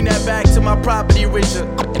my property richer.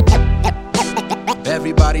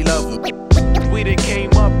 Everybody love him. We done came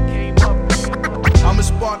up. I'ma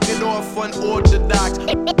spark it off unorthodox.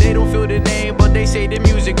 They don't feel the name, but they say the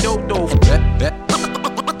music dope.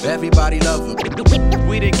 Everybody love him.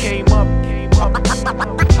 We done came up.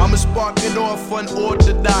 I'ma spark it off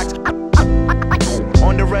unorthodox.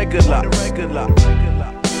 On the regular.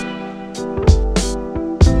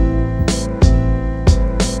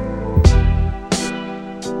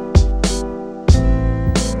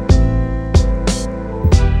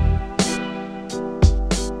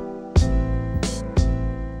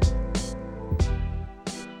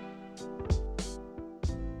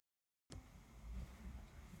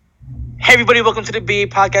 Hey everybody, welcome to the B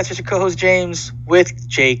Podcast with your co-host James with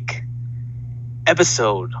Jake.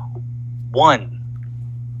 Episode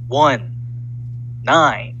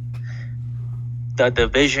 119. The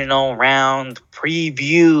Divisional Round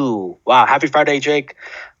Preview. Wow, happy Friday, Jake.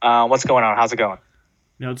 What's going on? How's it going?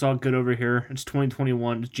 It's all good over here. It's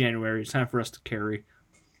 2021. It's January. It's time for us to carry.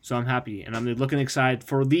 So I'm happy, and I'm looking excited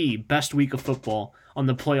for the best week of football on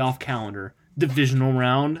the playoff calendar. Divisional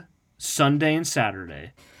Round, Sunday and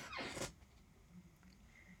Saturday.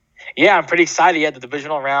 Yeah, I'm pretty excited. Yeah, the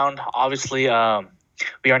divisional round. Obviously, we are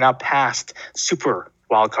now past Super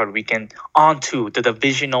Wildcard Weekend onto the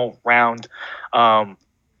divisional round.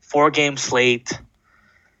 4-game slate.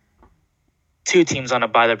 2 teams on a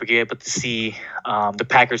bye that we're able to see. The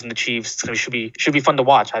Packers and the Chiefs. It should be fun to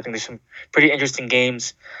watch. I think there's some pretty interesting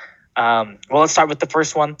games. Well, let's start with the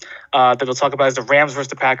first one that we'll talk about is the Rams versus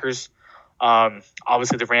the Packers.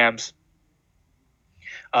 Obviously, the Rams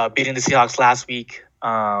beating the Seahawks last week.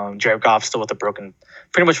 Jared Goff still with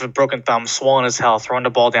pretty much with a broken thumb, swollen as hell, throwing the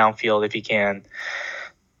ball downfield if he can.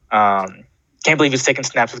 Can't believe he's taking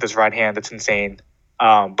snaps with his right hand. That's insane.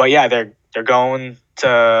 But yeah, they're going to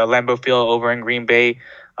Lambeau Field over in Green Bay.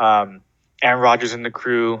 Aaron Rodgers and the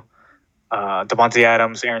crew, Devontae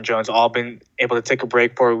Adams, Aaron Jones, all been able to take a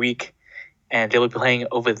break for a week, and they'll be playing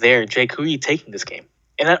over there. Jake, who are you taking this game?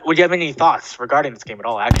 And would you have any thoughts regarding this game at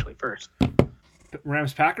all? Actually, first,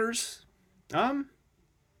 Rams Packers.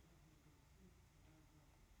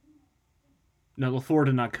 No, LaFleur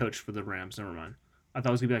did not coach for the Rams. Never mind. I thought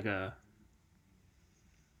it was gonna be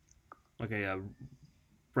like a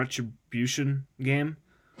retribution game,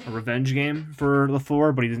 a revenge game for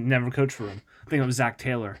LaFleur, but he never coached for him. I think it was Zach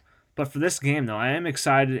Taylor. But for this game, though, I am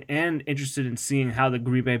excited and interested in seeing how the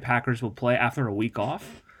Green Bay Packers will play after a week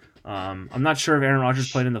off. I'm not sure if Aaron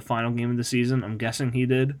Rodgers played in the final game of the season. I'm guessing he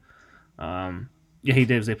did. Yeah, he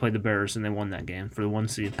did. They played the Bears and they won that game for the 1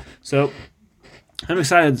 seed. So I'm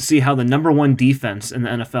excited to see how the number 1 defense in the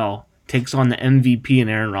NFL takes on the MVP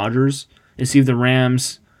and Aaron Rodgers and see if the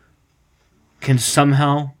Rams can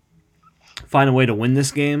somehow find a way to win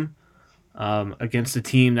this game against a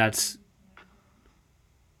team that's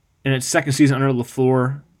in its second season under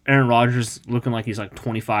LaFleur. Aaron Rodgers looking like he's like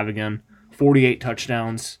 25 again, 48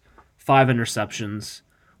 touchdowns, 5 interceptions,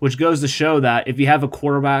 which goes to show that if you have a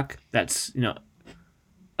quarterback that's,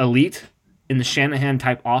 elite in the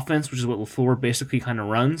Shanahan-type offense, which is what LaFleur basically kind of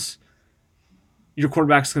runs, your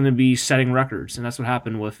quarterback's going to be setting records. And that's what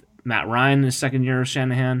happened with Matt Ryan in his second year of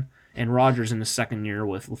Shanahan and Rodgers in his second year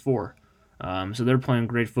with LaFleur. So they're playing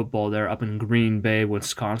great football there up in Green Bay,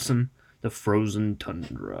 Wisconsin, the frozen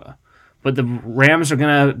tundra. But the Rams are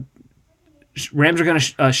going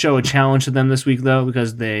to show a challenge to them this week, though,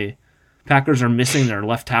 because the Packers are missing their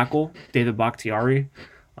left tackle, David Bakhtiari.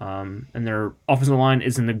 And their offensive line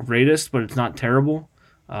isn't the greatest, but it's not terrible.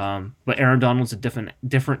 But Aaron Donald's a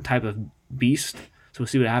different type of beast, so we'll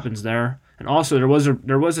see what happens there. And also,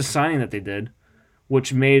 there was a signing that they did,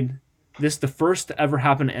 which made this the first to ever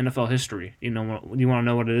happen in NFL history. You want to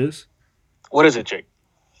know what it is? what is it, Jake?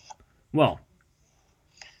 Well,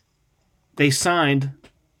 they signed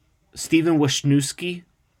Steven Wisniewski,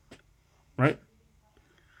 right?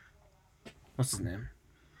 What's his name?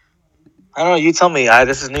 I don't know. You tell me.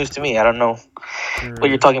 This is news to me. I don't know what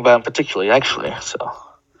you're talking about in particular, actually. So,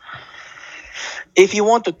 if you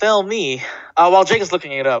want to tell me, while Jake is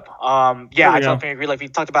looking it up, yeah, I totally agree. Like we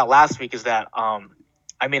talked about last week, is that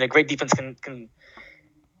I mean, a great defense can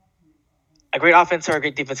a great offense or a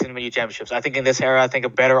great defense can win you championships. I think in this era, I think a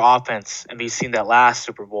better offense, and we've seen that last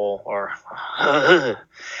Super Bowl, or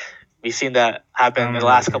we've seen that happen in the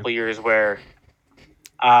last couple of years, where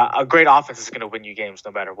a great offense is going to win you games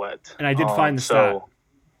no matter what. And I did find the stat.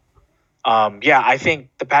 Yeah, I think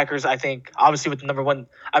the Packers, obviously with the number one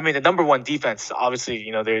defense, obviously,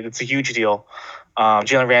 it's a huge deal.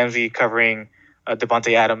 Jalen Ramsey covering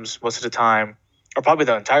Devontae Adams most of the time, or probably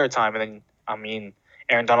the entire time. And then,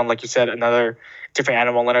 Aaron Donald, like you said, another different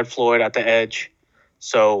animal, Leonard Floyd at the edge.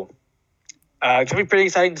 So It's gonna be pretty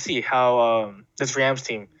exciting to see how this Rams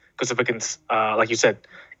team goes up against, like you said,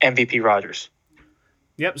 MVP Rodgers.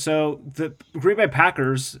 Yep. So the Green Bay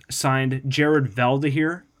Packers signed Jared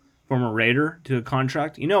Veldheer, former Raider, to a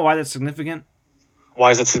contract. You know why that's significant?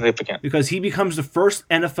 Why is it significant? Because he becomes the first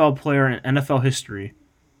NFL player in NFL history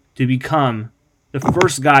to become the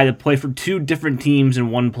first guy to play for two different teams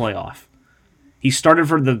in one playoff. He started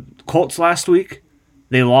for the Colts last week.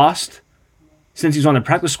 They lost. Since he's on the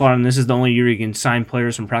practice squad, and this is the only year he can sign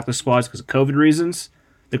players from practice squads because of COVID reasons,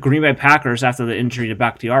 the Green Bay Packers, after the injury to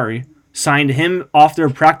Bakhtiari, signed him off their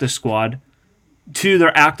practice squad to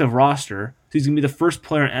their active roster. So he's going to be the first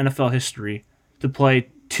player in NFL history to play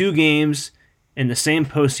 2 games in the same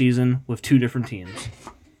postseason with 2 different teams.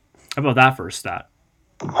 How about that for a stat?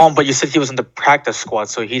 But you said he was in the practice squad,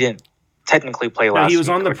 so he didn't technically play last week. He was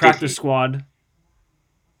on the practice squad.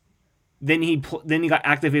 Then he got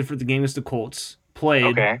activated for the game against the Colts.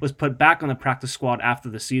 Played, was put back on the practice squad after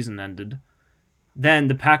the season ended. Then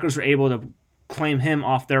the Packers were able to claim him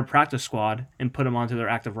off their practice squad and put him onto their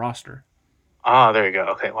active roster. Oh, there you go.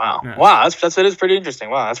 Okay, wow. Yeah. Wow, that is pretty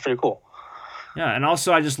interesting. Wow, that's pretty cool. Yeah, and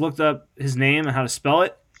also I just looked up his name and how to spell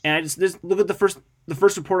it, and I just look at the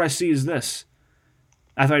first report I see is this.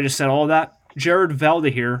 After I just said all of that, Jared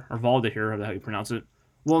Veldheer, or Valdahir, or how you pronounce it,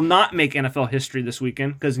 will not make NFL history this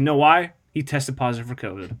weekend because you know why? He tested positive for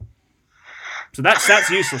COVID. So that's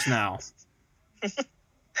useless now.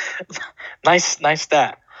 Nice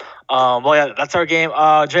stat. Well, yeah, that's our game.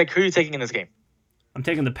 Jake, who are you taking in this game? I'm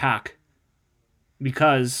taking the Pack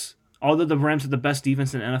because although the Rams have the best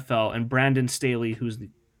defense in the NFL, and Brandon Staley, who's the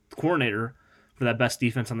coordinator for that best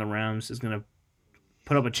defense on the Rams, is going to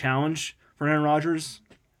put up a challenge for Aaron Rodgers,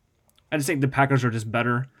 I just think the Packers are just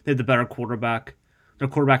better. They have the better quarterback. Their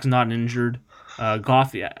quarterback's not injured.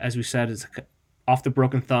 Goff, as we said, is off the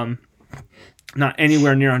broken thumb, not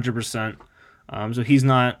anywhere near 100%. So he's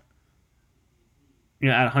not,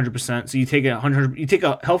 at 100%. So you take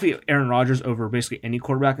a healthy Aaron Rodgers over basically any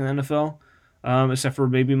quarterback in the NFL, except for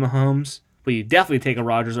maybe Mahomes. But you definitely take a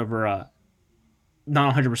Rodgers over a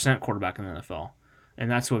not 100% quarterback in the NFL, and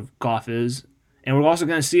that's what Goff is. And we're also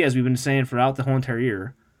going to see, as we've been saying throughout the whole entire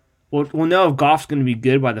year, we'll know if Goff's going to be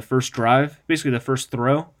good by the first drive, basically the first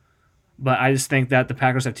throw. But I just think that the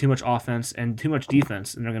Packers have too much offense and too much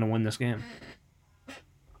defense, and they're going to win this game.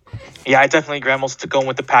 Yeah, I definitely agree. I'm also going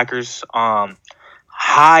with the Packers.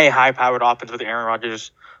 High-powered offense with Aaron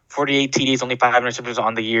Rodgers. 48 TDs, only 5 interceptions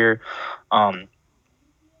on the year.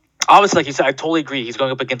 Obviously, like you said, I totally agree. He's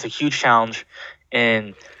going up against a huge challenge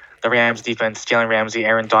in the Rams defense. Jalen Ramsey,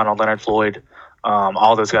 Aaron Donald, Leonard Floyd,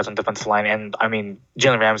 all those guys on the defensive line. And,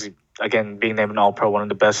 Jalen Ramsey, again, being named an All-Pro, one of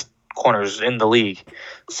the best corners in the league.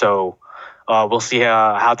 So we'll see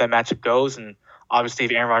how that matchup goes. And obviously,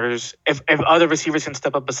 if Aaron Rodgers, if other receivers can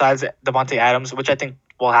step up besides Devontae Adams, which I think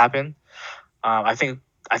will happen, I think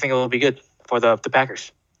it will be good for the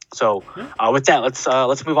Packers. So with that,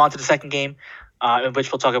 let's move on to the second game, in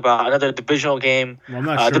which we'll talk about another divisional game. Well, I'm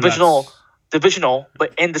not sure divisional,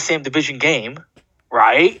 but in the same division game,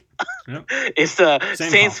 right? Yep. It's the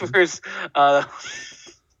Saints versus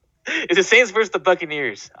it's the Saints versus the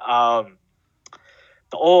Buccaneers. The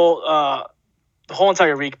whole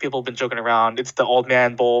entire week, people have been joking around. It's the Old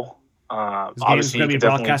Man Bowl. This game is going to be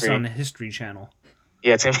broadcasted on the History Channel.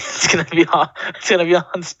 Yeah, it's gonna be on. It's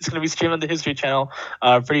gonna be streamed on the History Channel.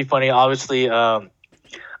 Pretty funny. Obviously,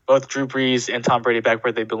 both Drew Brees and Tom Brady back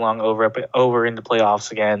where they belong over in the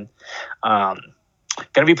playoffs again. Gonna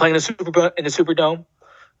be playing in the Superdome.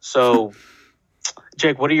 So,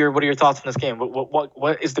 Jake, what are your thoughts on this game?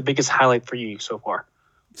 What is the biggest highlight for you so far?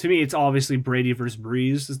 To me, it's obviously Brady versus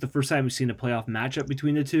Brees. This is the first time we've seen a playoff matchup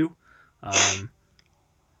between the two.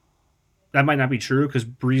 That might not be true because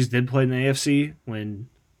Brees did play in the AFC when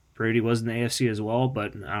Brady was in the AFC as well,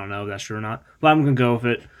 but I don't know if that's true or not. But I'm going to go with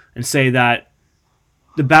it and say that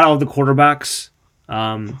the battle of the quarterbacks,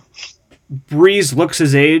 Brees looks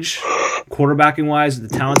his age, quarterbacking-wise, the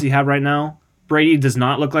talents he have right now. Brady does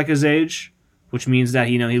not look like his age, which means that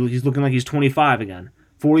he's looking like he's 25 again.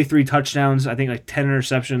 43 touchdowns, I think like 10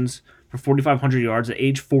 interceptions for 4,500 yards at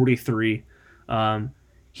age 43.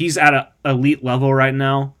 He's at an elite level right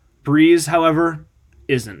now. Brees, however,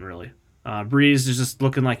 isn't really. Brees is just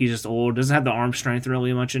looking like he's just old. Doesn't have the arm strength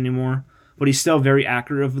really much anymore, but he's still very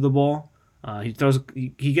accurate with the ball.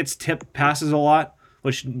 He gets tipped passes a lot,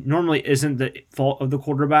 which normally isn't the fault of the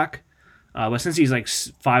quarterback. But since he's like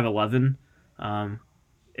 5'11",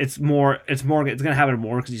 it's gonna happen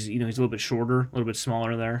more because he's a little bit shorter, a little bit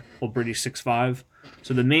smaller there. Well, Brady's 6'5".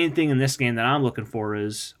 So the main thing in this game that I'm looking for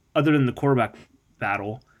is, other than the quarterback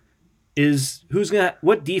battle, is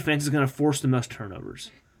what defense is gonna force the most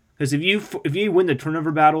turnovers. Because if you win the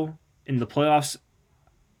turnover battle in the playoffs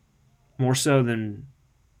more so than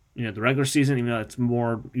the regular season, even though it's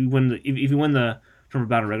more if you win the turnover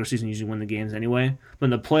battle in the regular season, you usually win the games anyway. But in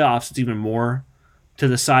the playoffs, it's even more to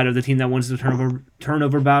the side of the team that wins the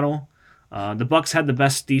turnover battle. The Bucks had the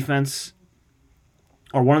best defense,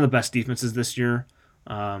 or one of the best defenses this year.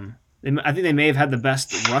 I think they may have had the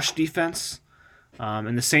best rush defense.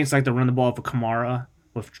 And the Saints like to run the ball with Kamara,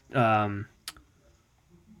 with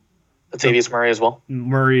Latavius Murray as well.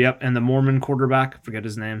 Murray, yep, and the Mormon quarterback, forget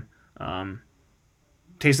his name. Taysom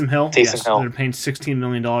Hill. Taysom Hill. They're paying $16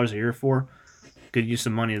 million a year for. Good use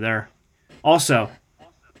of money there. Also,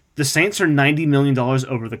 the Saints are $90 million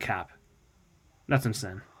over the cap. That's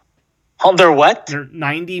insane. Oh, they're what? They're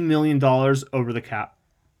 $90 million over the cap.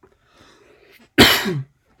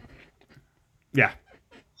 Yeah.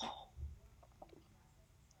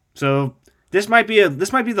 So this might be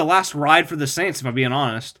the last ride for the Saints, if I'm being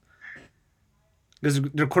honest. Because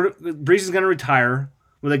Breeze is going to retire.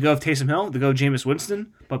 Will they go with Taysom Hill? They go with Jameis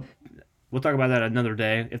Winston? But we'll talk about that another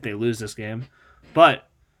day if they lose this game. But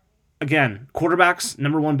again, quarterbacks,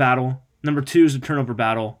 number one battle. Number two is a turnover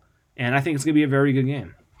battle. And I think it's going to be a very good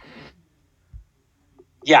game.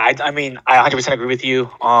 Yeah, I mean, I 100% agree with you.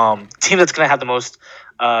 Team that's going to have the most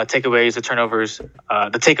takeaways, the turnovers,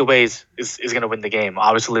 the takeaways is going to win the game.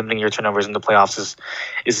 Obviously, limiting your turnovers in the playoffs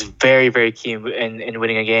is very, very key in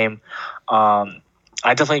winning a game.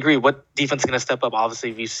 I definitely agree. What defense is going to step up?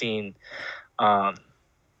 Obviously, we've seen the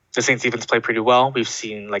Saints defense play pretty well. We've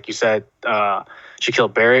seen, like you said,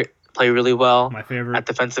 Shaquille Barrett play really well. My favorite. At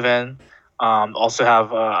defensive end. Also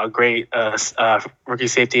have a great rookie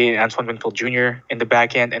safety, Antoine Winfield Jr. in the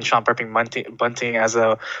back end, and Sean Bunting as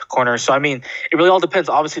a corner. So, I mean, it really all depends.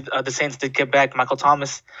 Obviously, the Saints did get back Michael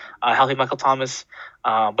Thomas, healthy Michael Thomas.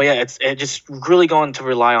 But, yeah, it's just really going to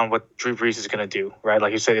rely on what Drew Brees is going to do, right?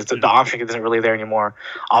 Like you said, the option isn't really there anymore.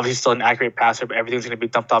 Obviously, still an accurate passer, but everything's going to be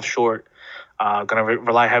dumped off short. Going to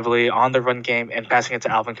rely heavily on the run game and passing it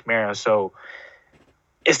to Alvin Kamara. So,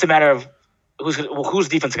 it's the matter of whose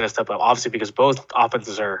defense is going to step up? Obviously, because both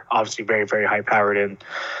offenses are obviously very, very high powered, and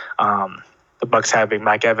the Bucks having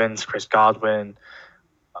Mike Evans, Chris Godwin,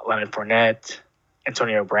 Leonard Fournette,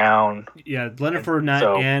 Antonio Brown. Yeah, Leonard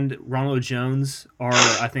Fournette and Ronald Jones are,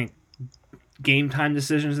 I think, game time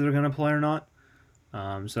decisions that they're going to play or not.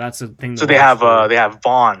 So that's the thing. So they have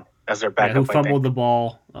Vaughn as their backup, who fumbled the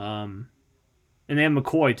ball, and they have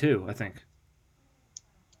McCoy too, I think.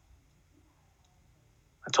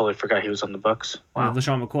 I totally forgot he was on the Bucks. Wow.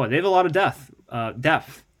 LaShawn McCoy. They have a lot of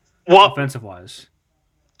depth offensive wise.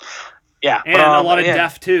 Yeah, and a lot of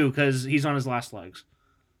depth too because he's on his last legs.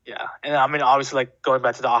 Yeah, and I mean, obviously, like going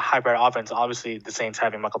back to the hybrid offense, obviously the Saints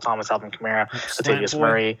having Michael Thomas, Alvin Kamara, Latavius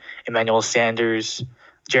Murray, Emmanuel Sanders,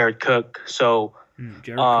 Jared Cook. So,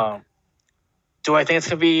 do I think it's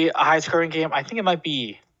gonna be a high scoring game? I think it might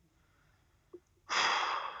be.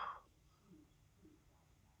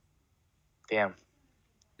 Damn.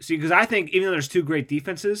 See, because I think even though there's two great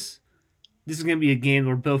defenses, this is going to be a game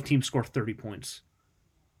where both teams score 30 points.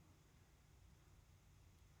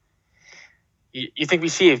 You think we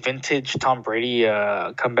see a vintage Tom Brady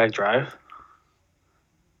comeback drive?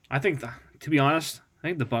 I think, to be honest, I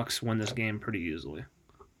think the Bucks win this game pretty easily.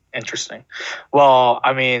 Interesting. Well,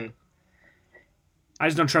 I mean, I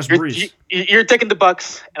just don't trust Breeze. You're taking the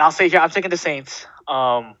Bucks, and I'll say here I'm taking the Saints.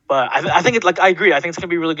 But I think I agree. I think it's going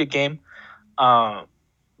to be a really good game.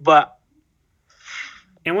 But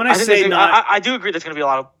and when I do agree there's going to be a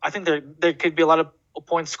lot of – I think there could be a lot of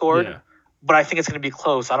points scored, but I think it's going to be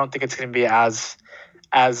close. I don't think it's going to be as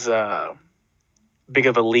big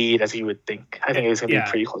of a lead as you would think. I think it's going to be a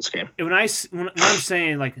pretty close game. And when I'm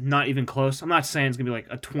saying, like, not even close, I'm not saying it's going to be, like,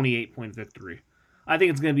 a 28-point victory. I think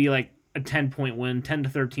it's going to be, like, a 10-point win, 10 to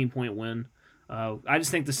 13-point win. I just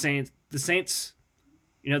think the Saints,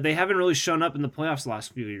 they haven't really shown up in the playoffs the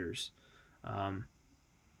last few years.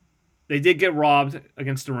 They did get robbed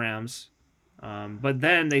against the Rams, but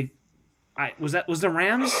then was the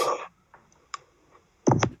Rams?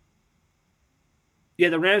 Yeah,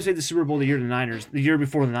 the Rams made the Super Bowl the year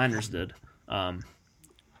before the Niners did. So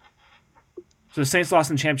the Saints lost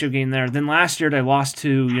in the championship game there. Then last year they lost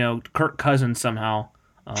to Kirk Cousins somehow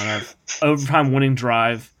on an overtime winning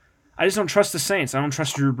drive. I just don't trust the Saints. I don't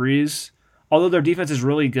trust Drew Brees, although their defense is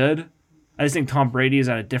really good. I just think Tom Brady is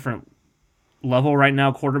at a different level right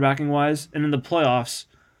now, quarterbacking wise, and in the playoffs,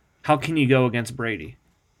 how can you go against Brady?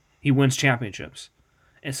 He wins championships,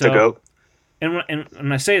 and so. The GOAT. And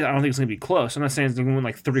when I say that, I don't think it's going to be close. I'm not saying it's going to win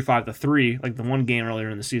like 35-3, like the one game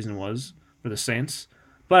earlier in the season was for the Saints.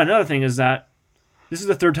 But another thing is that this is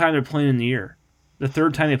the third time they're playing in the year. The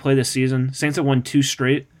third time they play this season. Saints have won 2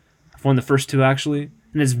 straight. I've won the first 2 actually,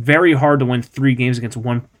 and it's very hard to win 3 games against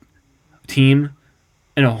one team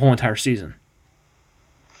in a whole entire season,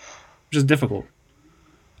 which is difficult.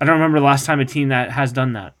 I don't remember the last time a team that has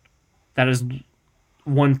done that has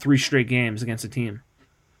won 3 straight games against a team.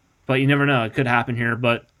 But you never know; it could happen here.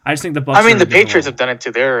 But I just think the Bucs. I mean, the Patriots have done it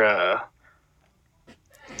to their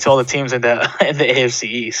to all the teams in the AFC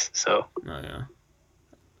East. So. Oh yeah.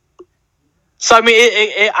 So I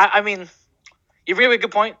mean, I mean, you bring up a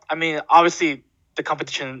good point. I mean, obviously the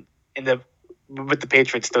competition with the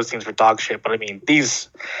Patriots, those teams were dog shit. But I mean,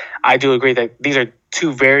 I do agree that these are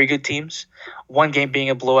 2 very good teams. One game being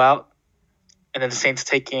a blowout, and then the Saints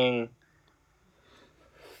taking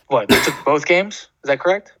what? They took both games. Is that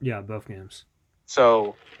correct? Yeah, both games.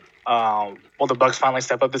 So, will the Bucs finally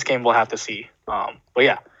step up this game? We'll have to see. But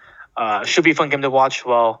yeah, should be a fun game to watch.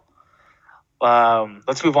 Well,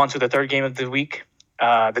 let's move on to the third game of the week.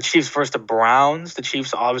 The Chiefs versus the Browns. The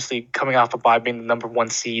Chiefs obviously coming off a bye, being the number 1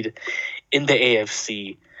 seed in the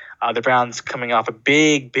AFC. The Browns coming off a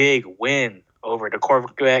big win over the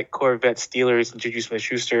Corvette Steelers and Juju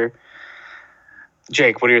Smith-Schuster.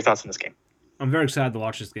 Jake, what are your thoughts on this game? I'm very excited to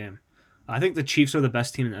watch this game. I think the Chiefs are the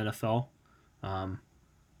best team in the NFL.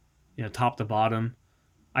 Top to bottom.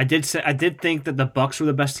 I did think that the Bucs were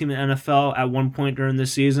the best team in the NFL at one point during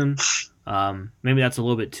this season. Maybe that's a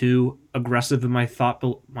little bit too aggressive in my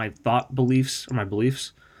beliefs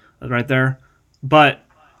right there. But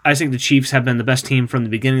I think the Chiefs have been the best team from the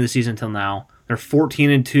beginning of the season until now. They're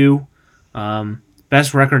 14-2,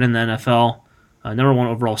 best record in the NFL, number 1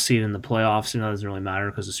 overall seed in the playoffs. That doesn't really matter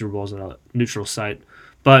because the Super Bowl is at a neutral site.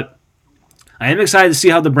 But I am excited to see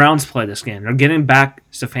how the Browns play this game. They're getting back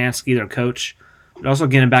Stefanski, their coach. They're also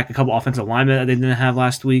getting back a couple offensive linemen that they didn't have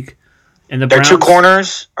last week. And their 2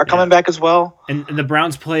 corners are coming back as well. And the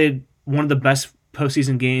Browns played one of the best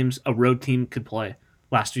postseason games a road team could play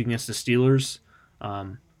last week against the Steelers.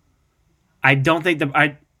 I don't think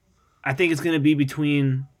I think it's going to be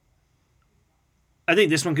between. I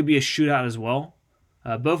think this one could be a shootout as well.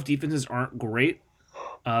 Both defenses aren't great,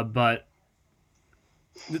 but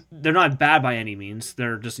they're not bad by any means.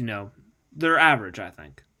 They're just they're average. I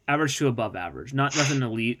think average to above average. Nothing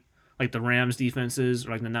elite like the Rams defenses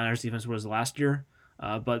or like the Niners defense was last year.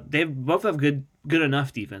 But they both have good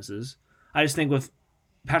enough defenses. I just think with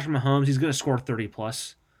Patrick Mahomes, he's going to score 30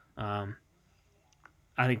 plus.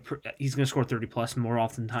 I think he's going to score 30 plus more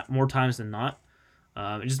times than not.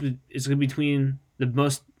 It's going to be between the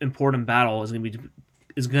most important battle is going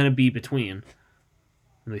to be between.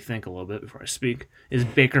 Let me think a little bit before I speak. Is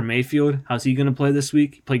Baker Mayfield? How's he going to play this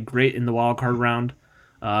week? He played great in the wild card round.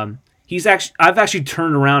 I've actually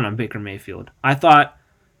turned around on Baker Mayfield. I thought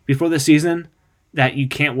before the season that you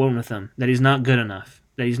can't win with him, that he's not good enough,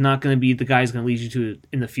 that he's not going to be the guy who's going to lead you to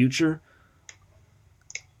in the future.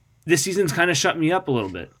 This season's kind of shut me up a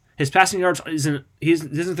little bit. His passing yards he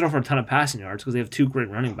doesn't throw for a ton of passing yards because they have 2 great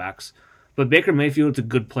running backs. But Baker Mayfield's a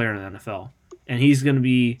good player in the NFL, and he's going to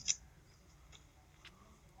be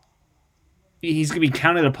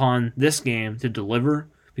counted upon this game to deliver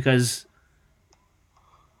because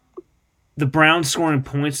the Browns scoring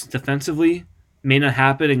points defensively may not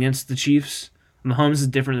happen against the Chiefs. Mahomes is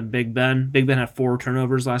different than Big Ben. Big Ben had 4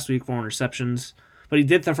 turnovers last week, 4 interceptions, but he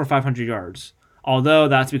did throw for 500 yards. Although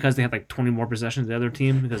that's because they had like 20 more possessions than the other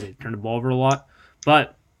team because they turned the ball over a lot.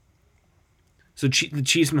 But so the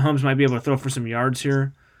Chiefs, Mahomes might be able to throw for some yards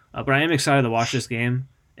here. But I am excited to watch this game,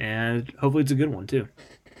 and hopefully it's a good one too.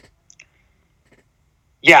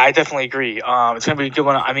 Yeah, I definitely agree. It's going to be a good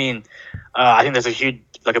one. I mean, I think there's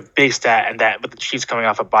a big stat in that with the Chiefs coming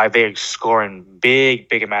off a bye, they're scoring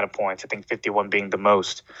big amount of points. I think 51 being the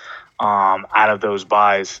most out of those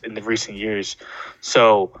buys in the recent years.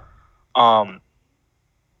 So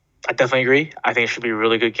I definitely agree. I think it should be a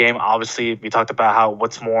really good game. Obviously, we talked about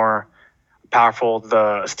what's more powerful,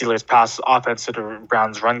 the Steelers' pass offense to the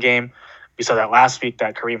Browns' run game. We saw that last week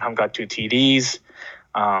that Kareem Hunt got 2 TDs.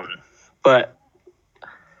 But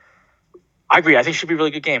I agree. I think it should be a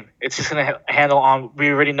really good game. It's just going to handle on. We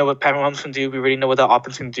already know what Pat Mahomes can do. We already know what the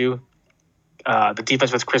offense can do. The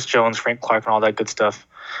defense with Chris Jones, Frank Clark, and all that good stuff.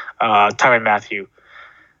 Tyrann Mathieu.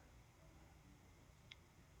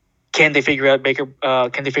 Can they figure out Baker?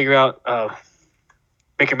 Can they figure out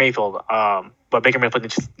Baker Mayfield? But Baker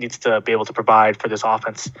Mayfield needs to be able to provide for this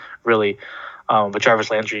offense, really, with Jarvis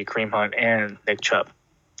Landry, Kareem Hunt, and Nick Chubb.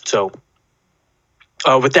 So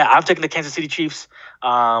with that, I'm taking the Kansas City Chiefs.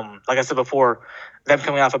 Like I said before, them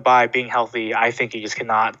coming off a bye, being healthy, I think you just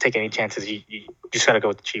cannot take any chances. You just got to go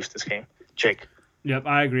with the Chiefs this game. Jake. Yep,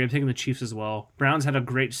 I agree. I'm taking the Chiefs as well. Browns had a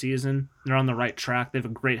great season. They're on the right track. They have a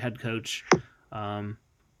great head coach.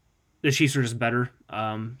 the Chiefs are just better.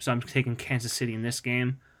 So I'm taking Kansas City in this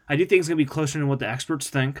game. I do think it's going to be closer than what the experts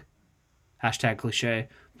think. Hashtag cliche.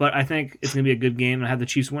 But I think it's going to be a good game, and I have the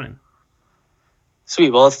Chiefs winning.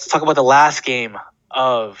 Sweet. Well, let's talk about the last game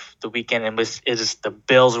of the weekend, and it is the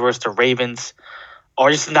Bills versus the Ravens. Or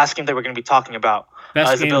just the last game that we're going to be talking about.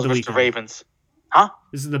 Best is the game Bills of the versus the weekend. Ravens. Huh?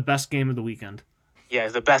 This is the best game of the weekend. Yeah,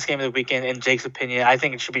 it's the best game of the weekend in Jake's opinion. I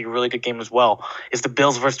think it should be a really good game as well. It's the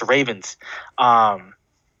Bills versus the Ravens.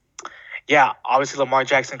 Yeah, obviously Lamar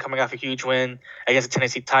Jackson coming off a huge win against the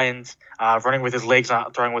Tennessee Titans, running with his legs,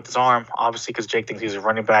 not throwing with his arm, obviously because Jake thinks he's a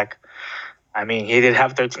running back. I mean, he did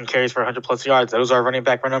have 13 carries for 100-plus yards. Those are running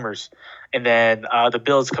back numbers. And then the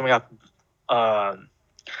Bills coming off a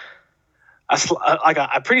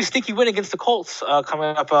pretty sneaky win against the Colts,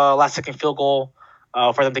 coming up last-second field goal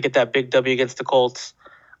for them to get that big W against the Colts.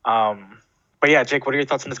 But yeah, Jake, what are your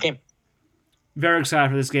thoughts on this game? Very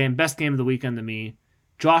excited for this game. Best game of the weekend to me.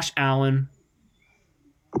 Josh Allen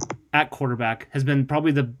at quarterback has been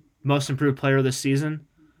probably the most improved player this season.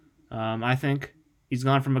 I think he's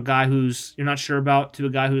gone from a guy who's you're not sure about to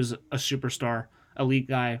a guy who's a superstar, elite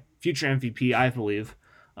guy, future MVP, I believe,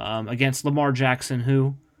 against Lamar Jackson,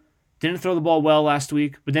 who didn't throw the ball well last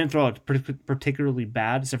week, but didn't throw it particularly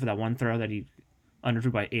bad, except for that one throw that he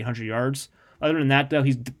underthrew by 800 yards. Other than that, though,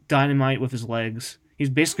 he's dynamite with his legs.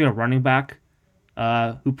 He's basically a running back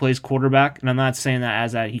who plays quarterback, and I'm not saying that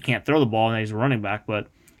as that he can't throw the ball and that he's a running back, but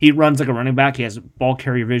he runs like a running back. He has ball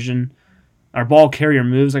carrier vision, or ball carrier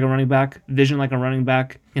moves like a running back, vision like a running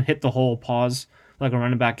back, can hit the hole, pause like a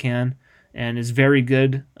running back can, and is very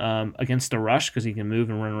good against the rush because he can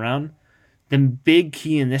move and run around. The big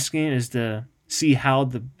key in this game is to see how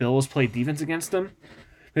the Bills play defense against them,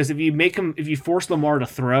 because if you force Lamar to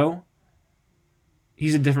throw,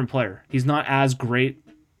 he's a different player. He's not as great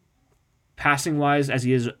passing-wise as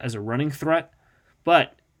he is as a running threat.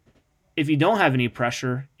 But if you don't have any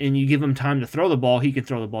pressure and you give him time to throw the ball, he can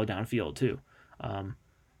throw the ball downfield too.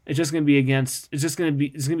 It's going to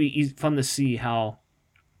be fun to see how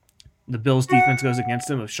the Bills defense goes against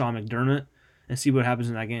him with Sean McDermott and see what happens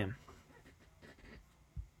in that game.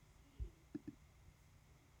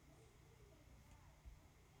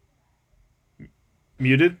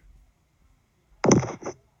 Muted?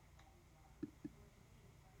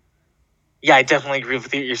 Yeah, I definitely agree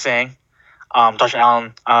with what you're saying. Josh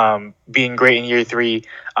Allen being great in year 3,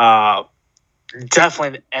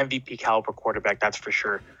 definitely an MVP caliber quarterback, that's for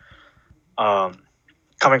sure.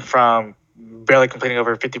 Coming from barely completing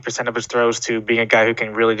over 50% of his throws to being a guy who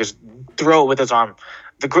can really just throw it with his arm.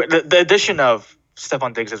 The addition of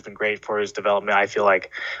Stephon Diggs has been great for his development. I feel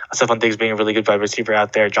like Stephon Diggs being a really good wide receiver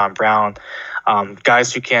out there, John Brown,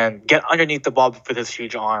 guys who can get underneath the ball with his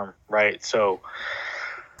huge arm, right? So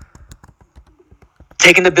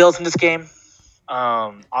taking the Bills in this game,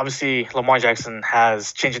 obviously Lamar Jackson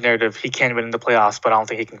has changed the narrative. He can win in the playoffs, but I don't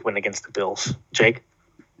think he can win against the Bills. Jake?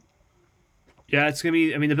 Yeah, it's going to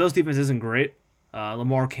be... I mean, the Bills' defense isn't great.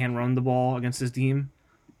 Lamar can run the ball against his team.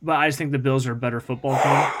 But I just think the Bills are a better football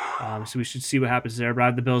team. So we should see what happens there. But I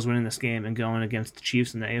have the Bills winning this game and going against the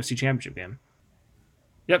Chiefs in the AFC Championship game.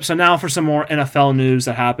 Yep, so now for some more NFL news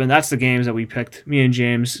that happened. That's the games that we picked. Me and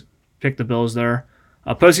James picked the Bills there.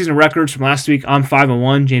 Postseason records from last week, I'm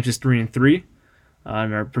 5-1. James is 3-3.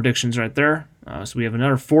 And our predictions right there. So we have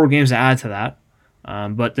another 4 games to add to that.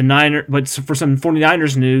 But for some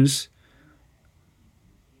 49ers news,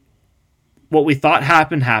 what we thought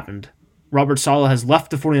happened. Robert Saleh has left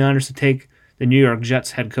the 49ers to take the New York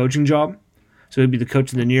Jets head coaching job. So he'll be the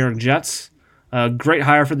coach of the New York Jets. Great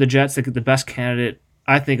hire for the Jets. They get the best candidate,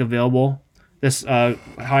 I think, available this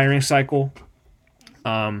hiring cycle.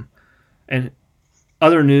 And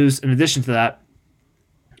other news, in addition to that,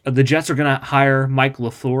 the Jets are going to hire Mike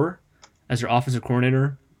LaFleur as their offensive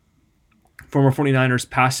coordinator, former 49ers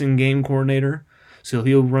passing game coordinator. So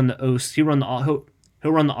he'll run the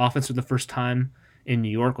offense for the first time in New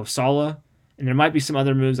York with Saleh. And there might be some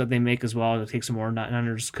other moves that they make as well to take some more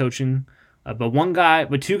Niners coaching. But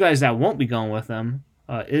 2 guys that won't be going with them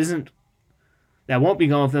that isn't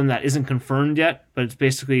confirmed yet, but it's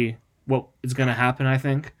basically what is going to happen, I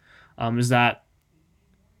think, is that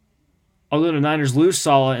although the Niners lose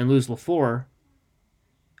Saleh and lose LaFleur,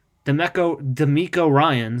 D'Amico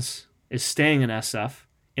Ryans is staying in SF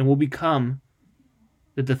and will become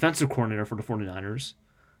the defensive coordinator for the 49ers.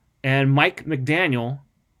 And Mike McDaniel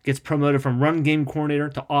gets promoted from run game coordinator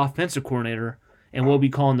to offensive coordinator and will be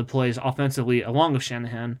calling the plays offensively along with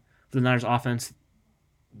Shanahan for the Niners offense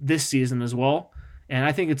this season as well. And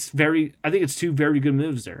I think it's 2 very good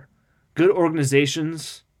moves there. Good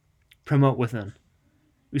organizations promote within.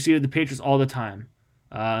 We see it with the Patriots all the time.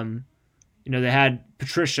 They had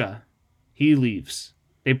Patricia he leaves.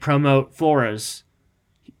 They promote Flores,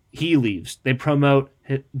 he leaves. They promote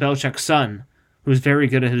Belichick's son, who's very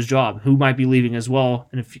good at his job, who might be leaving as well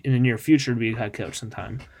in the near future to be a head coach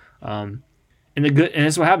sometime. And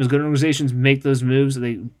that's what happens. Good organizations make those moves.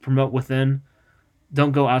 They promote within.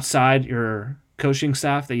 Don't go outside your coaching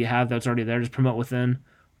staff that you have that's already there. Just promote within.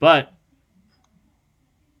 But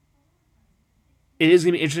it is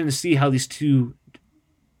going to be interesting to see how these two.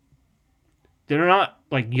 They're not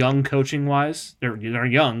like young coaching wise. They're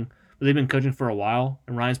young, but they've been coaching for a while.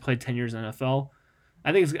 And Ryan's played 10 years in the NFL.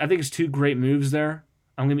 I think it's two great moves there.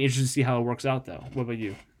 I'm going to be interested to see how it works out, though. What about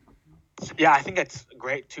you? Yeah, I think that's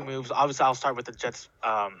great. 2 moves. Obviously, I'll start with the Jets.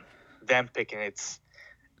 Them picking. It's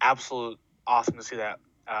absolute awesome to see that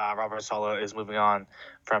Robert Saleh is moving on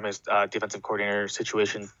from his defensive coordinator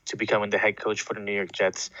situation to becoming the head coach for the New York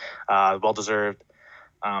Jets. Well deserved.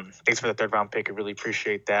 Thanks for the 3rd round pick. I really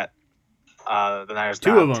appreciate that. The Niners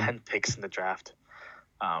now 10 picks in the draft.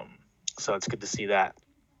 So it's good to see that.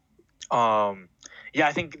 Yeah,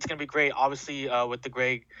 I think it's going to be great. Obviously, with the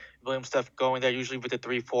Greg Williams stuff going there, usually with the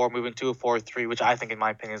 3-4, moving to a 4-3, which I think, in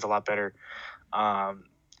my opinion, is a lot better.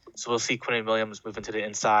 So we'll see Quinnen Williams moving to the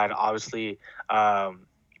inside. Obviously, I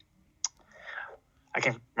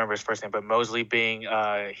can't remember his first name, but Mosley being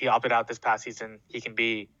he opted out this past season. He can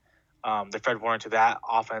be the Fred Warner to that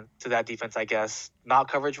offense, to that defense, I guess. Not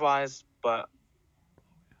coverage-wise, but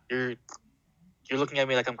you're looking at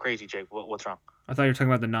me like I'm crazy, Jake. What's wrong? I thought you were talking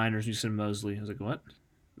about the Niners. You said Mosley. I was like, what?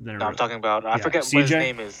 No, I'm talking about. I forget what his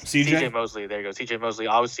name is. CJ Mosley. There you go. CJ Mosley.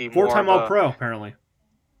 Obviously, 4-time All-Pro apparently.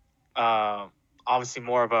 Obviously,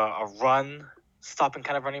 more of a run stopping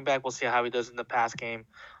kind of running back. We'll see how he does in the pass game.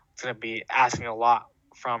 It's going to be asking a lot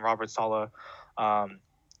from Robert Saleh.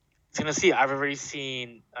 It's going to see. I've already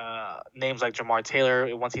seen names like Jamar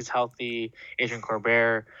Taylor once he's healthy. Adrian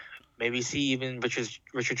Corbett. Maybe see even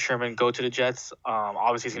Richard Sherman go to the Jets.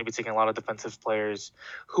 Obviously, he's going to be taking a lot of defensive players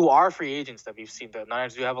who are free agents that we've seen. The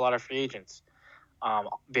Niners do have a lot of free agents.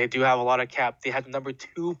 They do have a lot of cap. They had the number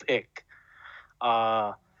 2 pick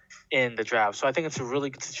in the draft. So I think it's a really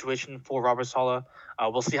good situation for Robert Saleh.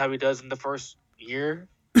 We'll see how he does in the first year.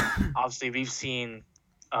 Obviously, we've seen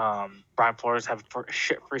Brian Flores have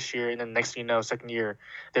first year, and then next thing you know, second year,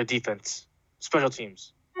 their defense, special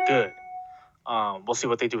teams, good. We'll see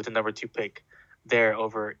what they do with the number 2 pick there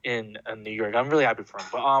over in New York. I'm really happy for him.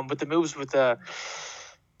 But with the moves with the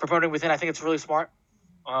promoting within, I think it's really smart.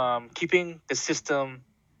 Keeping the system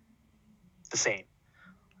the same.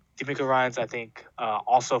 D'Amico Ryans, I think,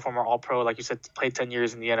 also former All-Pro, like you said, played 10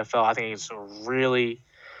 years in the NFL. I think he's a really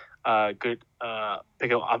good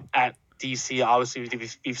pickup at DC. Obviously,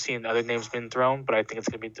 we've seen other names been thrown, but I think it's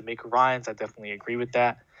going to be D'Amico Ryans. I definitely agree with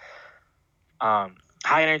that.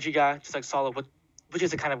 High energy guy, just like Saleh, which is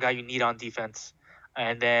the kind of guy you need on defense.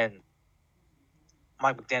 And then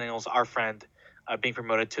Mike McDaniels, our friend, being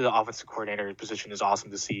promoted to the offensive coordinator position is awesome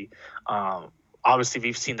to see. Obviously,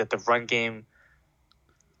 we've seen that the run game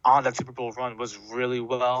on that Super Bowl run was really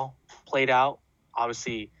well played out.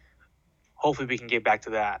 Obviously, hopefully we can get back to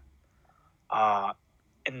that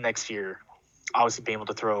in next year. Obviously, being able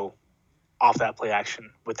to throw off that play action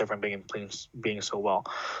with the run being so well.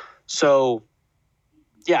 So,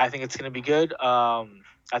 yeah, I think it's going to be good. I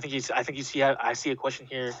see a question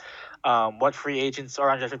here. What free agents or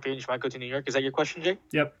undrafted free agents might go to New York? Is that your question, Jake?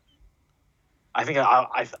 Yep. I think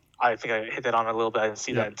I hit that on a little bit. I didn't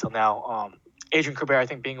see that until now. Adrian Corbett, I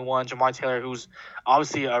think, being one. Jamar Taylor, who's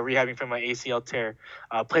obviously rehabbing from an ACL tear,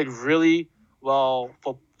 played really well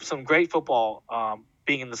for some great football.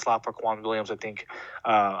 Being in the slot for Quan Williams, I think,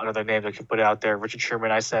 another name that can put out there. Richard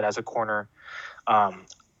Sherman, I said, as a corner.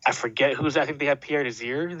 I forget who's. I think they have Pierre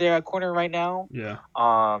Desir there at corner right now.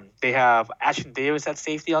 Yeah. They have Ashton Davis at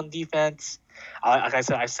safety on defense. Like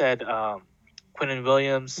I said, Quinnen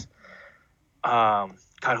Williams. God,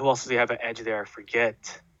 who else do they have at edge there? I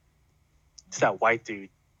forget. It's that white dude.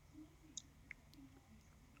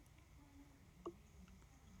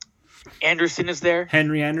 Anderson is there.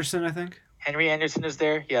 Henry Anderson, I think. Henry Anderson is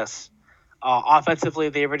there. Yes. Offensively,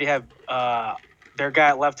 they already have their guy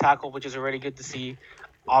at left tackle, which is already good to see.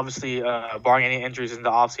 Obviously, barring any injuries in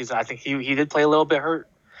the offseason, I think he did play a little bit hurt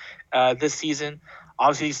this season.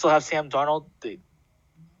 Obviously, you still have Sam Darnold.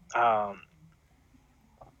 I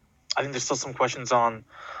think there's still some questions on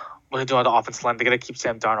what they do on the offensive line. They got to keep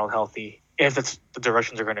Sam Darnold healthy if that's the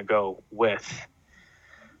direction they're going to go with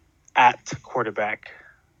at quarterback.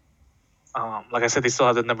 Like I said, they still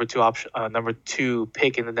have the number 2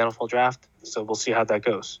 pick in the NFL draft, so we'll see how that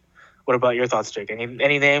goes. What about your thoughts, Jake?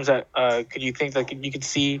 Any names that could you think that you could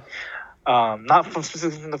see, not from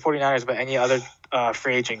specifically from the 49ers, but any other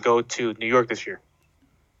free agent go to New York this year?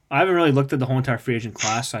 I haven't really looked at the whole entire free agent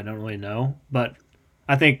class, so I don't really know. But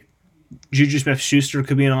I think Juju Smith-Schuster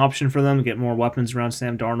could be an option for them to get more weapons around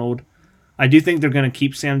Sam Darnold. I do think they're going to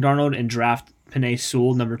keep Sam Darnold and draft Penei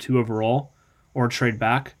Sewell, number 2 overall, or trade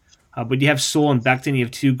back. But you have Sewell and Becton. You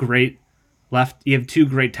have two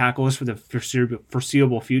great tackles for the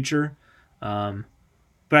foreseeable future. But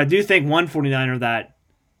I do think one 49er that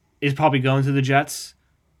is probably going to the Jets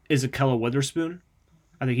is Akella Witherspoon.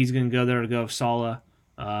 I think he's going to go there to go Saleh.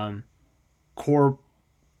 Corbett?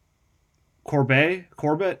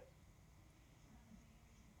 Colbert.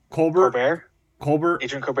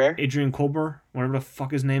 Adrian Colbert, whatever the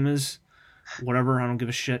fuck his name is. Whatever, I don't give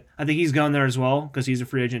a shit. I think he's going there as well because he's a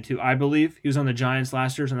free agent too. I believe he was on the Giants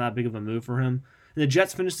last year, so not that big of a move for him. And the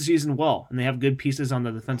Jets finished the season well, and they have good pieces on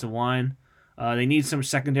the defensive line. They need some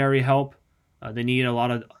secondary help. They need a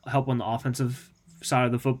lot of help on the offensive side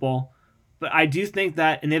of the football. But I do think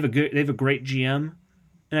that, and they have a great GM,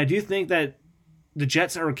 and I do think that the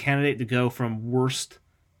Jets are a candidate to go from worst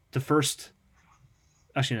to first.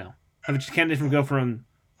 Actually, no. Have a candidate from go from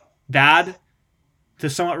bad to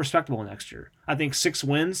somewhat respectable next year. I think 6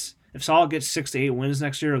 wins. If Saleh gets 6 to 8 wins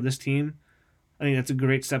next year of this team, I think that's a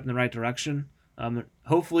great step in the right direction.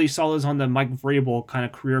 Hopefully, Saleh's on the Mike Vrabel kind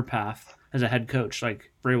of career path as a head coach,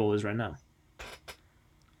 like Vrabel is right now.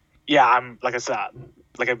 Yeah, I'm like I said,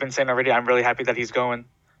 like I've been saying already. I'm really happy that he's going.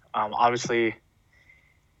 Obviously,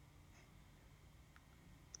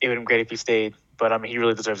 it would have been great if he stayed, but he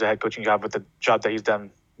really deserves a head coaching job with the job that he's done,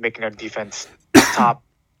 making our defense top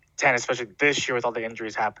 10, especially this year with all the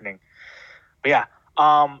injuries happening. But yeah,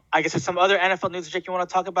 I guess there's some other NFL news, Jake, you want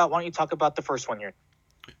to talk about. Why don't you talk about the first one here?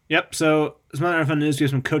 Yep. So some other NFL news. We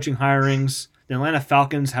have some coaching hirings. The Atlanta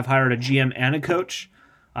Falcons have hired a GM and a coach.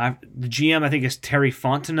 The GM, I think, is Terry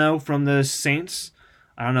Fontenot from the Saints.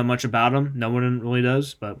 I don't know much about him. No one really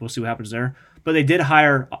does, but we'll see what happens there. But they did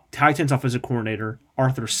hire Titans offensive coordinator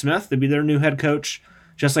Arthur Smith to be their new head coach,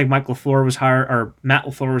 just like Matt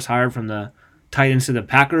LaFleur was hired from the Titans to the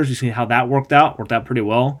Packers. You see how that worked out pretty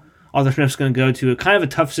well. Arthur Smith's going to go to a kind of a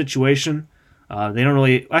tough situation. They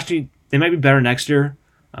might be better next year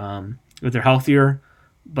if they're healthier.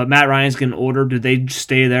 But Matt Ryan's getting older. Do they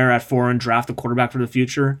stay there at 4 and draft a quarterback for the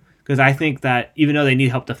future? Because I think that even though they need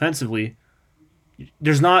help defensively,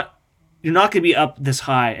 you're not going to be up this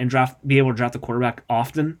high and be able to draft a quarterback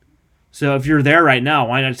often. So if you're there right now,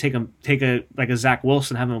 why not take a Zach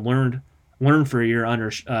Wilson, have him learn for a year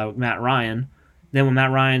under Matt Ryan? Then when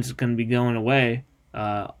Matt Ryan's going to be going away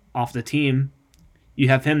off the team, you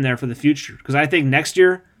have him there for the future. Because I think next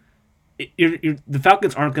year, the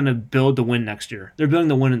Falcons aren't going to build to win next year. They're building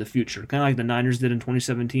to win in the future, kind of like the Niners did in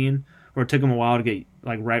 2017, where it took them a while to get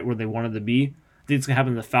right where they wanted to be. I think it's going to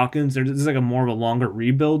happen to the Falcons. There's a more of a longer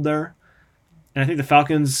rebuild there. And I think the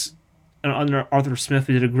Falcons, under Arthur Smith,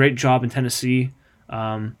 did a great job in Tennessee.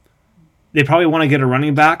 They probably want to get a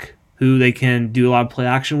running back who they can do a lot of play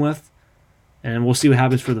action with, and we'll see what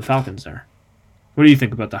happens for the Falcons there. What do you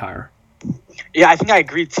think about the hire? Yeah, I think I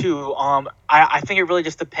agree too. I think it really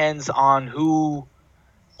just depends on who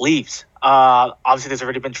leaves. Obviously, there's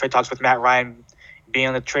already been trade talks with Matt Ryan being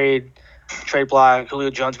on the trade block.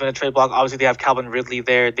 Julio Jones being on the trade block. Obviously, they have Calvin Ridley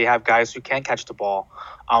there. They have guys who can catch the ball.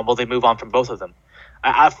 Will they move on from both of them?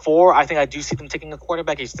 At 4, I think I do see them taking a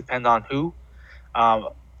quarterback. It just depends on who.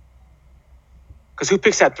 Because who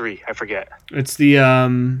picks at 3? I forget. It's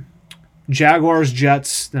the Jaguars,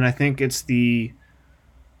 Jets. Then I think it's the...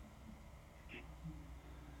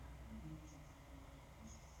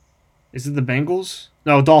 Is it the Bengals?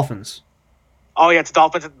 No, Dolphins. Oh, yeah, it's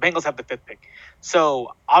Dolphins. The Bengals have the 5th pick.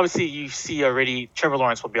 So, obviously, you see already Trevor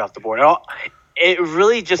Lawrence will be off the board. It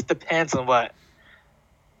really just depends on what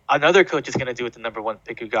another coach is going to do with the number 1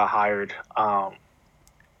 pick who got hired.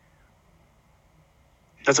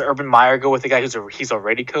 Does Urban Meyer go with the guy he's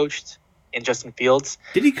already coached in Justin Fields?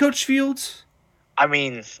 Did he coach Fields? I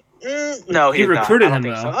mean, no, he recruited him,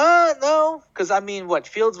 though. So. No, because,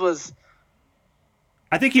 Fields was...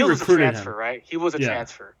 I think he recruited him. Was a transfer, right? He was a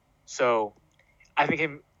transfer. So, I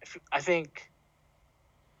think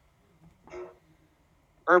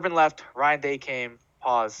Urban left, Ryan Day came,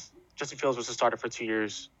 pause. Justin Fields was the starter for 2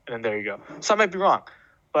 years, and then there you go. So I might be wrong,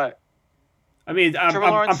 but I'm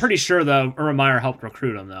pretty sure though Urban Meyer helped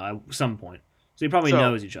recruit him though at some point, so he probably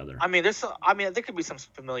knows each other. There could be some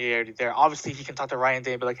familiarity there. Obviously, he can talk to Ryan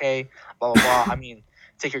Day and be like, "Hey, blah blah blah."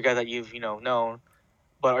 Take your guy that you've known,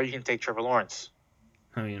 or you can take Trevor Lawrence.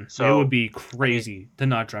 It would be crazy to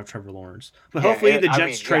not draft Trevor Lawrence. But hopefully the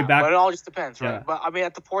Jets trade back. But it all just depends, right? Yeah. But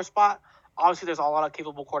at the 4 spot, Obviously, there's a lot of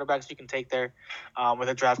capable quarterbacks you can take there with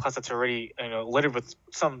a draft class that's already littered with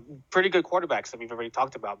some pretty good quarterbacks that we've already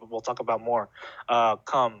talked about. But we'll talk about more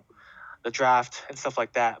come the draft and stuff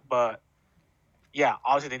like that. But yeah,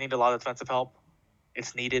 obviously they need a lot of defensive help.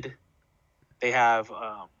 It's needed. They have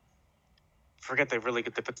forget they really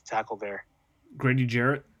good defensive tackle there. Grady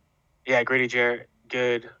Jarrett. Yeah, Grady Jarrett,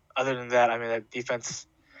 good. Other than that, I mean that defense.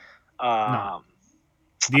 No. I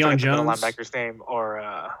Deion forget the Jones. middle linebacker's name,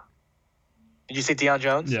 or did you say Deion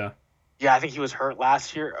Jones? Yeah, Yeah, I think he was hurt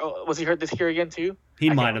last year. Oh, was he hurt this year again too?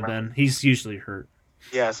 he I might can't have remember. been. He's usually hurt.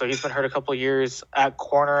 Yeah, so he's been hurt a couple of years at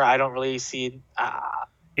corner. I don't really see.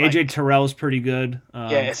 AJ Terrell's pretty good.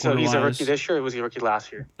 Yeah, so he's a corner-wise. rookie this year, or was he a rookie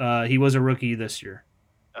last year? He was a rookie this year.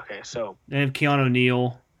 Okay, so And Keanu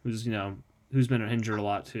O'Neal, who's been injured a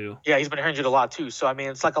lot too. yeah, he's been injured a lot too. So I mean,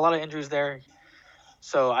 it's like a lot of injuries there.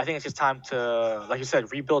 So I think it's just time to, like you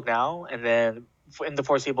said, rebuild now, and then in the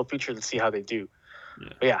foreseeable future, to see how they do. Yeah.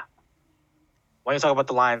 But yeah, why don't you talk about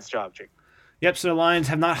the Lions' job, Jake? Yep, so the Lions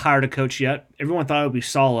have not hired a coach yet. Everyone thought it would be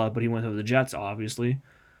Saleh, but he went to the Jets, obviously.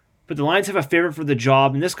 But the Lions have a favorite for the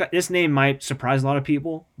job, and this name might surprise a lot of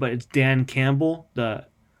people, but it's Dan Campbell, the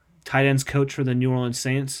tight ends coach for the New Orleans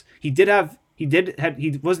Saints. He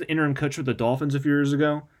was an interim coach for the Dolphins a few years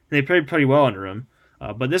ago, and they played pretty well under him.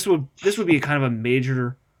 But this would be kind of a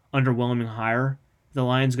major underwhelming hire. The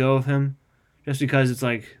Lions go with him, just because it's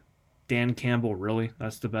like Dan Campbell, really?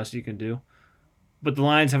 That's the best you can do. But the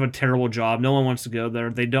Lions have a terrible job. No one wants to go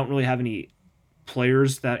there. They don't really have any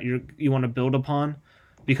players that you want to build upon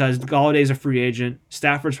because Galladay's a free agent.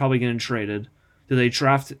 Stafford's probably getting traded. Do they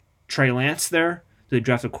draft Trey Lance there? Do they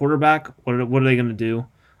draft a quarterback? What are they going to do?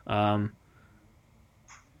 The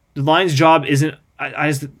Lions' job isn't.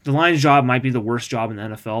 The Lions' job might be the worst job in the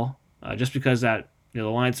NFL, just because the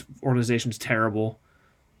Lions organization is terrible.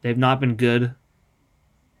 They've not been good.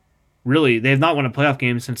 Really, they have not won a playoff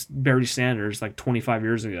game since Barry Sanders, like 25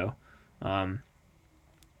 years ago.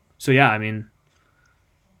 So yeah, I mean,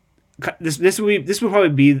 this would probably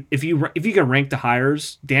be if you could rank the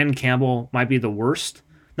hires, Dan Campbell might be the worst.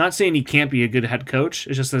 Not saying he can't be a good head coach.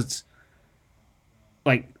 It's just it's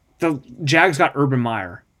like the Jags got Urban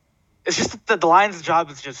Meyer. It's just that the Lions' job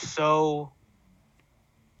is just so,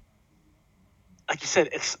 like you said,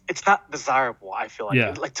 it's not desirable. I feel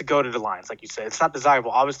like to go to the Lions, like you said, it's not desirable.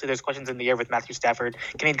 Obviously, there's questions in the air with Matthew Stafford,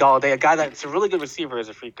 Kenny Galladay, a guy that's a really good receiver as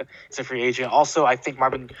a free agent. Also, I think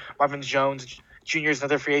Marvin Jones Jr. is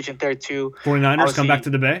another free agent there too. 49ers Obviously, come back to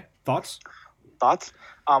the Bay. Thoughts?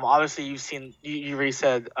 Obviously, you already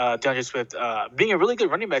said DeAndre Swift being a really good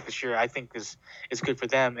running back this year. I think is good for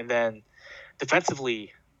them. And then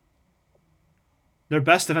defensively, their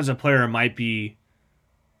best defensive player might be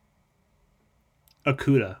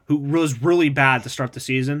Okuda, who was really bad to start the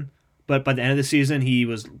season, but by the end of the season, he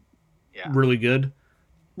was really good,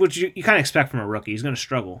 which you kind of expect from a rookie. He's going to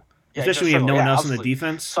struggle, especially when you have no one else in the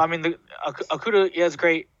defense. So, I mean, Okuda is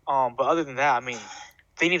great, but other than that, I mean,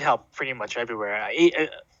 they need help pretty much everywhere,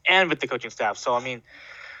 and with the coaching staff. So, I mean,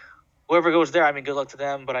 whoever goes there, I mean, good luck to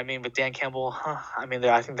them. But, I mean, with Dan Campbell, I mean,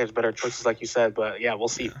 I think there's better choices, like you said. But, yeah, we'll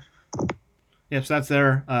see. Yep, so that's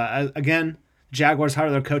there. Again, Jaguars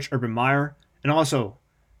hired their coach, Urban Meyer. And also,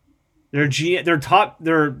 the name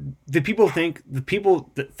that people think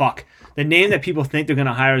they're going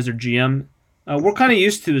to hire as their GM. We're kind of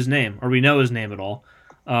used to his name, or we know his name at all.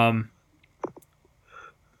 Not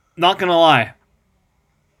going to lie.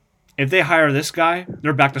 If they hire this guy,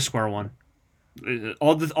 they're back to square one.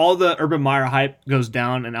 All the Urban Meyer hype goes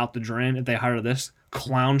down and out the drain if they hire this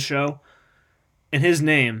clown show. And his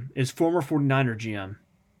name is former 49er GM,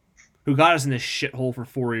 who got us in this shithole for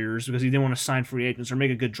 4 years because he didn't want to sign free agents or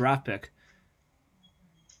make a good draft pick.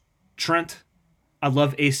 Trent, I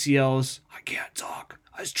love ACLs. I can't talk.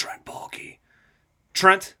 I was Trent Baalke.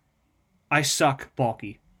 Trent, I suck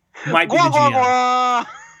Baalke. Might be the GM.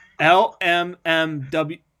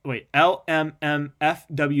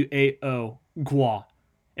 LMMFWAO. Gua.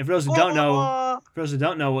 And for those who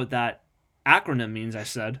don't know what that acronym means, I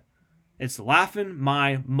said, it's laughing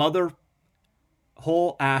my mother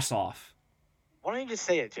whole ass off. Why don't you just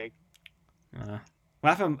say it, Jake?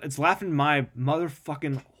 It's laughing my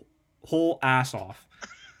motherfucking whole ass off.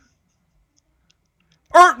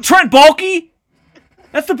 Trent Baalke?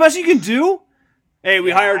 That's the best you can do? Hey,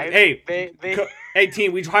 we hired. Hey,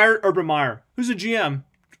 team, we hired Urban Meyer. Who's the GM?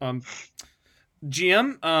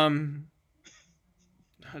 GM.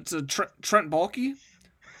 It's a Trent Baalke.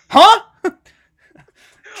 Huh?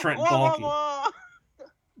 Trent Baalke.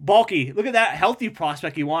 Baalke, look at that healthy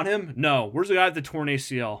prospect. You want him? No. Where's the guy with the torn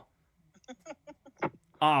ACL?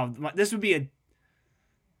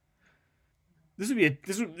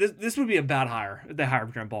 this would be a bad hire if they hire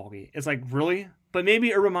Trent Baalke. It's like, really? But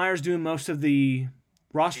maybe Urban Meyer's doing most of the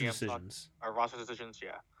roster decisions. Or roster decisions,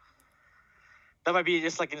 yeah. That might be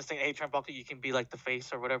just like instant. Hey, Trent Baalke, you can be like the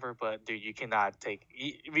face or whatever, but dude, you cannot take.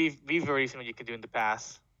 We've already seen what you can do in the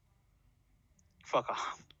past. Fuck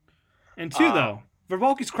off. And two, though, for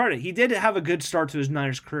Baalke's credit, he did have a good start to his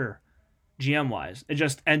Niners career, GM wise. It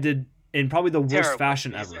just ended in probably the worst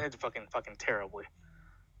fashion ever. It ended fucking terribly.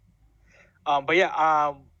 But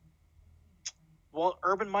yeah, will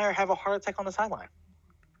Urban Meyer have a heart attack on the sideline?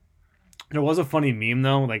 There was a funny meme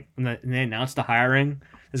though, like when they announced the hiring.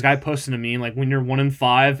 This guy posted a meme like when you're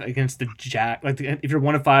 1-5 against the if you're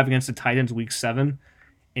 1-5 against the Titans week 7,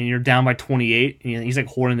 and you're down by 28, and he's like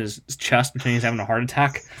holding his chest between he's having a heart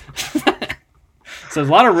attack. So there's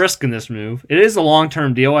a lot of risk in this move. It is a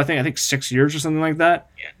long-term deal. I think 6 years or something like that.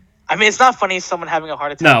 Yeah, I mean it's not funny someone having a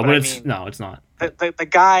heart attack. No, but it's not. The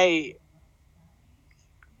guy,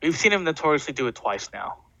 we've seen him notoriously do it twice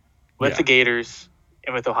now, with the Gators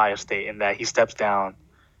and with Ohio State, in that he steps down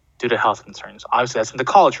due to health concerns. Obviously, that's in the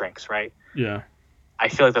college ranks, right? Yeah. I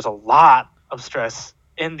feel like there's a lot of stress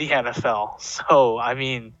in the NFL. So, I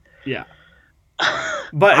mean... Yeah.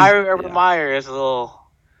 But hiring Urban Meyer is a little,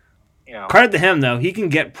 Credit to him, though. He can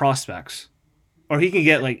get prospects. Or he can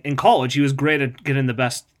get, like, in college, he was great at getting the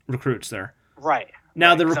best recruits there. Right.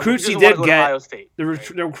 Now, the recruits he did get... The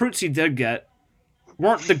recruits he did get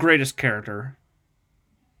weren't the greatest character.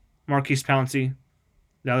 Marquise Pouncey,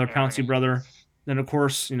 the other Pouncey brother. Then, of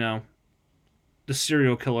course, the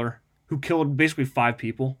serial killer who killed basically 5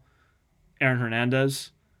 people, Aaron Hernandez.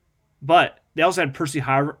 But they also had Percy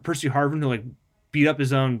Harvin, who like beat up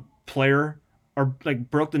his own player or like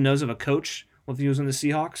broke the nose of a coach while he was in the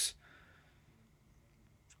Seahawks.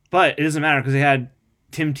 But it doesn't matter because they had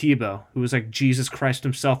Tim Tebow, who was like Jesus Christ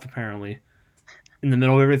himself, apparently, in the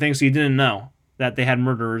middle of everything. So he didn't know that they had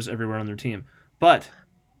murderers everywhere on their team. But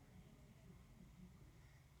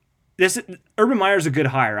Urban Meyer's a good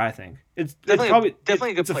hire, I think. It's definitely a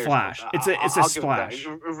good. It's a flash. Coach. It's a splash.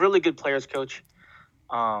 A really good players coach.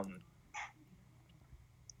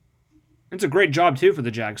 It's a great job too for the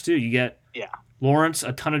Jags too. You get Lawrence,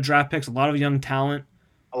 a ton of draft picks, a lot of young talent,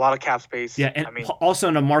 a lot of cap space. Yeah, and also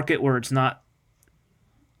in a market where it's not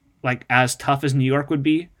like as tough as New York would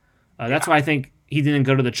be. That's why I think he didn't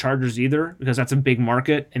go to the Chargers either, because that's a big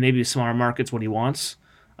market and maybe a smaller market's what he wants.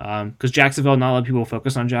 Because Jacksonville, not a lot of people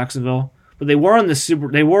focus on Jacksonville, but they were in the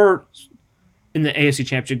AFC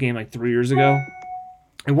Championship game like 3 years ago,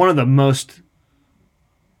 and one of the most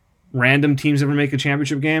random teams ever make a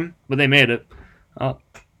championship game, but they made it,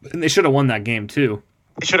 and they should have won that game too.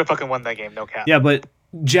 They should have fucking won that game, no cap. Yeah, but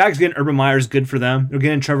Jags getting Urban Meyer is good for them. They're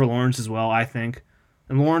getting Trevor Lawrence as well, I think,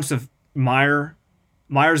 and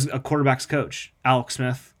Meyer's a quarterback's coach. Alex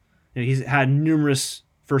Smith, he's had numerous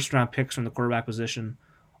first-round picks from the quarterback position.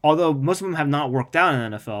 Although most of them have not worked out in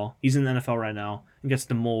the NFL, he's in the NFL right now and gets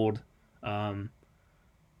to mold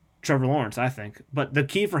Trevor Lawrence, I think. But the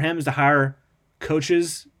key for him is to hire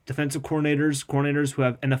coaches, defensive coordinators who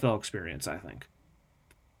have NFL experience, I think.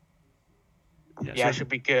 Yeah, it should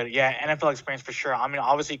be good. Yeah, NFL experience for sure. I mean,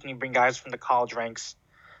 obviously, you can bring guys from the college ranks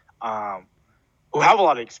who have a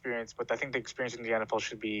lot of experience, but I think the experience in the NFL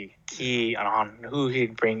should be key on who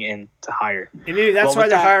he'd bring in to hire. And maybe that's why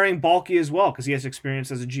they're hiring Baalke as well, because he has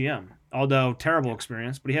experience as a GM. Although terrible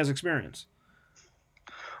experience, but he has experience.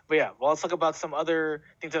 But yeah, well, let's talk about some other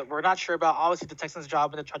things that we're not sure about. Obviously, the Texans'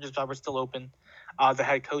 job and the Chargers' job are still open. The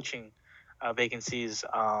head coaching vacancies.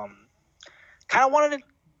 Kind of wanted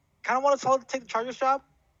to take the Chargers' job,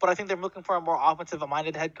 but I think they're looking for a more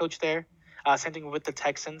offensive-minded head coach there. Same thing with the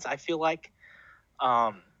Texans, I feel like.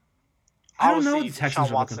 I don't know what the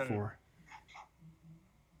Texans are looking for.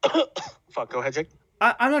 Fuck, go ahead, Jake.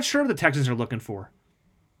 I'm not sure what the Texans are looking for.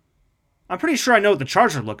 I'm pretty sure I know what the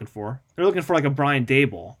Chargers are looking for. They're looking for like a Brian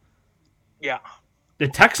Daboll. Yeah. The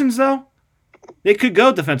Texans, though, they could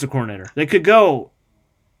go defensive coordinator. They could go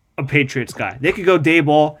a Patriots guy. They could go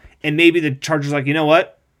Daboll, and maybe the Chargers are like, you know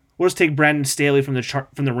what? We'll just take Brandon Staley from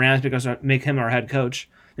the Rams because make him our head coach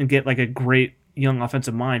and get like a great young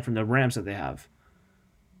offensive mind from the Rams that they have.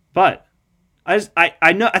 But I think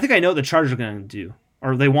I know what the Chargers are going to do,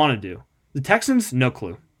 or they want to do. The Texans, no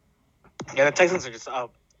clue. Yeah, the Texans are just an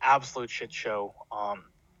absolute shit show.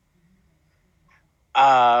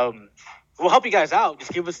 We'll help you guys out.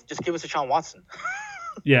 Just give us a Deshaun Watson.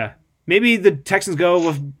 Yeah, maybe the Texans go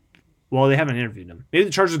with. Well, they haven't interviewed him. Maybe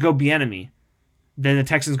the Chargers go Bieniemy. Then the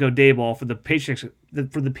Texans go Daboll for the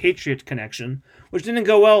Patriots connection, which didn't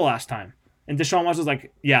go well last time. And Deshaun Watson was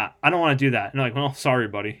like, yeah, I don't want to do that. And they're like, well, sorry,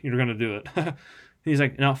 buddy. You're going to do it. He's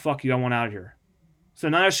like, no, fuck you. I want out of here. So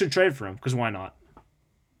Niners should trade for him, because why not?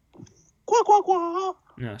 Quack, quack, quack.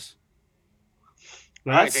 Yes.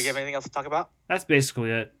 All right, Jake, you have anything else to talk about? That's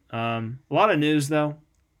basically it. A lot of news, though.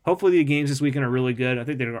 Hopefully the games this weekend are really good. I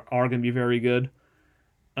think they are going to be very good.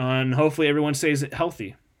 And hopefully everyone stays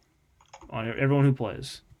healthy. On everyone who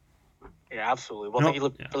plays. Yeah, absolutely. Well, thank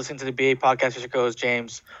you for listening to the BA podcast. Here goes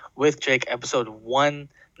James with Jake. Episode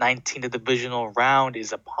 119, the divisional round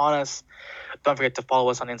is upon us. Don't forget to follow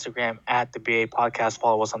us on Instagram at the BA podcast.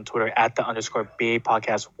 Follow us on Twitter at the _BA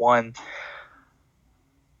podcast 1.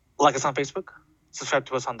 Like us on Facebook. Subscribe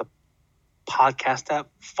to us on the podcast app.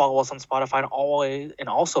 Follow us on Spotify and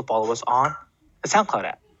also follow us on the SoundCloud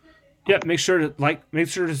app. Yep, make sure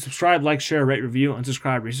to subscribe, like, share, rate, review,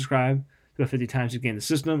 unsubscribe, resubscribe. About 50 times to gain the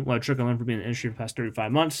system. Let a trick and learn from being in the industry for the past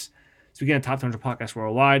 35 months. So we get a top 200 podcast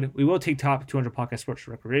worldwide. We will take top 200 podcast sports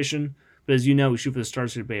for recreation. But as you know, we shoot for the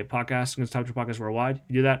stars of the Bay podcast. Against top 200 podcast worldwide. If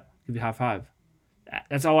you do that, I'll give you a high five.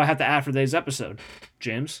 That's all I have to add for today's episode.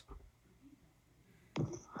 James?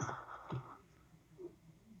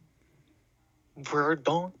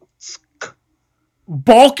 Verdonsk.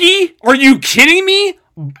 Bulky? Are you kidding me?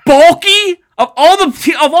 Bulky? Of all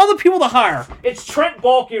the people to hire, it's Trent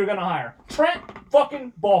Bulky you're gonna hire. Trent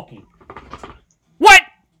fucking Bulky. What?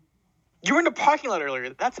 You were in the parking lot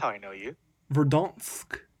earlier. That's how I know you.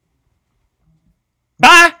 Verdonsk.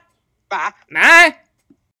 Bye. Bye. Bye.